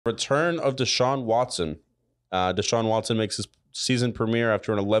Return of Deshaun Watson. Deshaun Watson makes his season premiere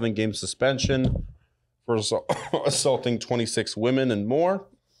after an 11-game suspension for assaulting 26 women and more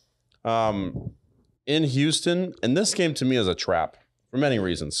in Houston. And this game to me is a trap for many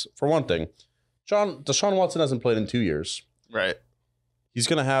reasons. For one thing, Deshaun Watson hasn't played in 2 years. Right. He's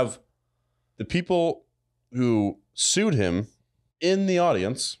going to have the people who sued him in the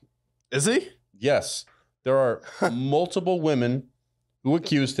audience. Is he? Yes. There are multiple women who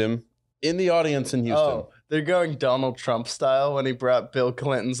accused him in the audience in Houston. Oh, they're going Donald Trump style when he brought Bill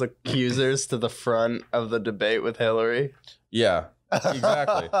Clinton's accusers to the front of the debate with Hillary. Yeah,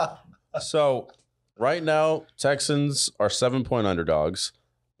 exactly. So right now, Texans are 7-point underdogs.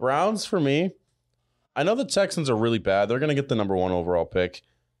 Browns, for me, I know the Texans are really bad. They're going to get the number 1 overall pick,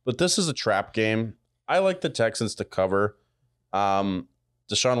 but this is a trap game. I like the Texans to cover. Deshaun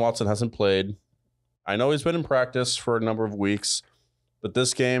Watson hasn't played. I know he's been in practice for a number of weeks, but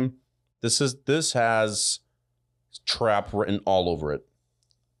this game, this has trap written all over it.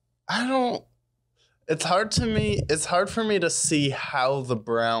 It's hard for me to see how the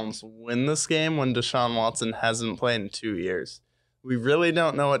Browns win this game when Deshaun Watson hasn't played in 2 years. We really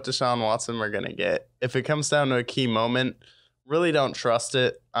don't know what Deshaun Watson we're going to get. If it comes down to a key moment, really don't trust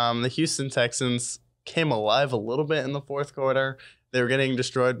it. The Houston Texans came alive a little bit in the fourth quarter. They were getting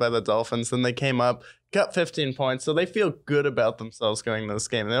destroyed by the Dolphins. Then they came up, got 15 points. So they feel good about themselves going into this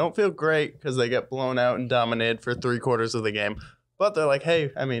game. They don't feel great because they get blown out and dominated for 3/4 of the game. But they're like, hey,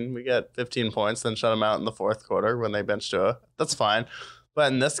 we got 15 points, then shut them out in the fourth quarter when they benched Tua. That's fine.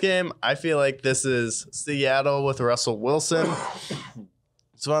 But in this game, I feel like this is Seattle with Russell Wilson.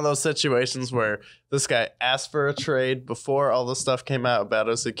 It's one of those situations where this guy asked for a trade before all the stuff came out about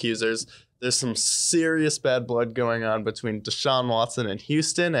his accusers. There's some serious bad blood going on between Deshaun Watson and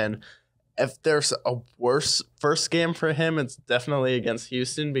Houston. And if there's a worse first game for him, it's definitely against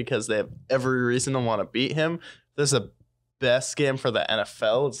Houston because they have every reason to want to beat him. There's a best game for the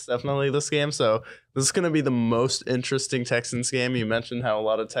NFL. It's definitely this game. So this is going to be the most interesting Texans game. You mentioned how a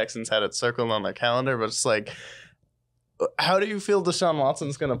lot of Texans had it circled on their calendar, but it's like, how do you feel Deshaun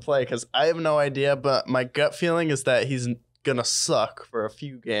Watson's going to play? Because I have no idea, but my gut feeling is that he's going to suck for a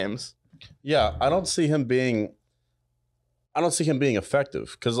few games. Yeah, I don't see him being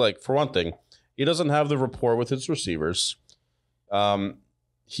effective because, like, for one thing, he doesn't have the rapport with his receivers.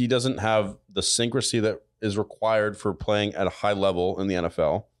 He doesn't have the syncrasy that is required for playing at a high level in the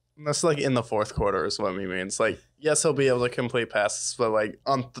NFL. And that's like in the fourth quarter is what we mean. It's like, yes, he'll be able to complete passes, but like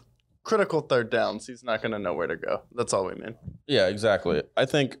on critical third downs, he's not going to know where to go. That's all we mean. Yeah, exactly. I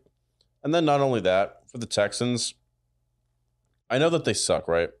think, and then not only that, for the Texans, I know that they suck,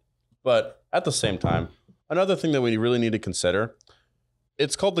 right? But at the same time, another thing that we really need to consider,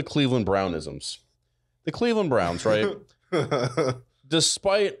 it's called the Cleveland Brownisms. The Cleveland Browns, right?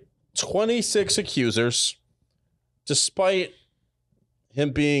 Despite 26 accusers, despite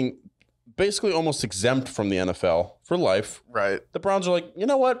him being basically almost exempt from the NFL for life, right? The Browns are like, you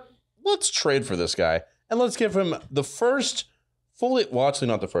know what? Let's trade for this guy and let's give him the first actually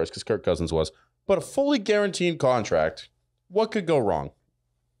not the first because Kirk Cousins was, but a fully guaranteed contract. What could go wrong?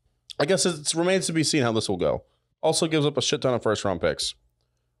 I guess it remains to be seen how this will go. Also gives up a shit ton of first-round picks.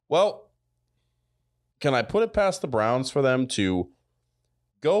 Well, can I put it past the Browns for them to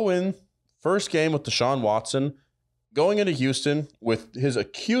go in first game with Deshaun Watson, going into Houston with his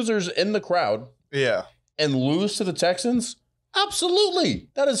accusers in the crowd, yeah, and lose to the Texans? Absolutely.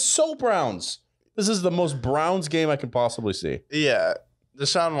 That is so Browns. This is the most Browns game I could possibly see. Yeah.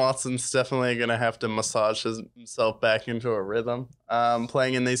 Deshaun Watson's definitely going to have to massage himself back into a rhythm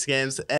playing in these games.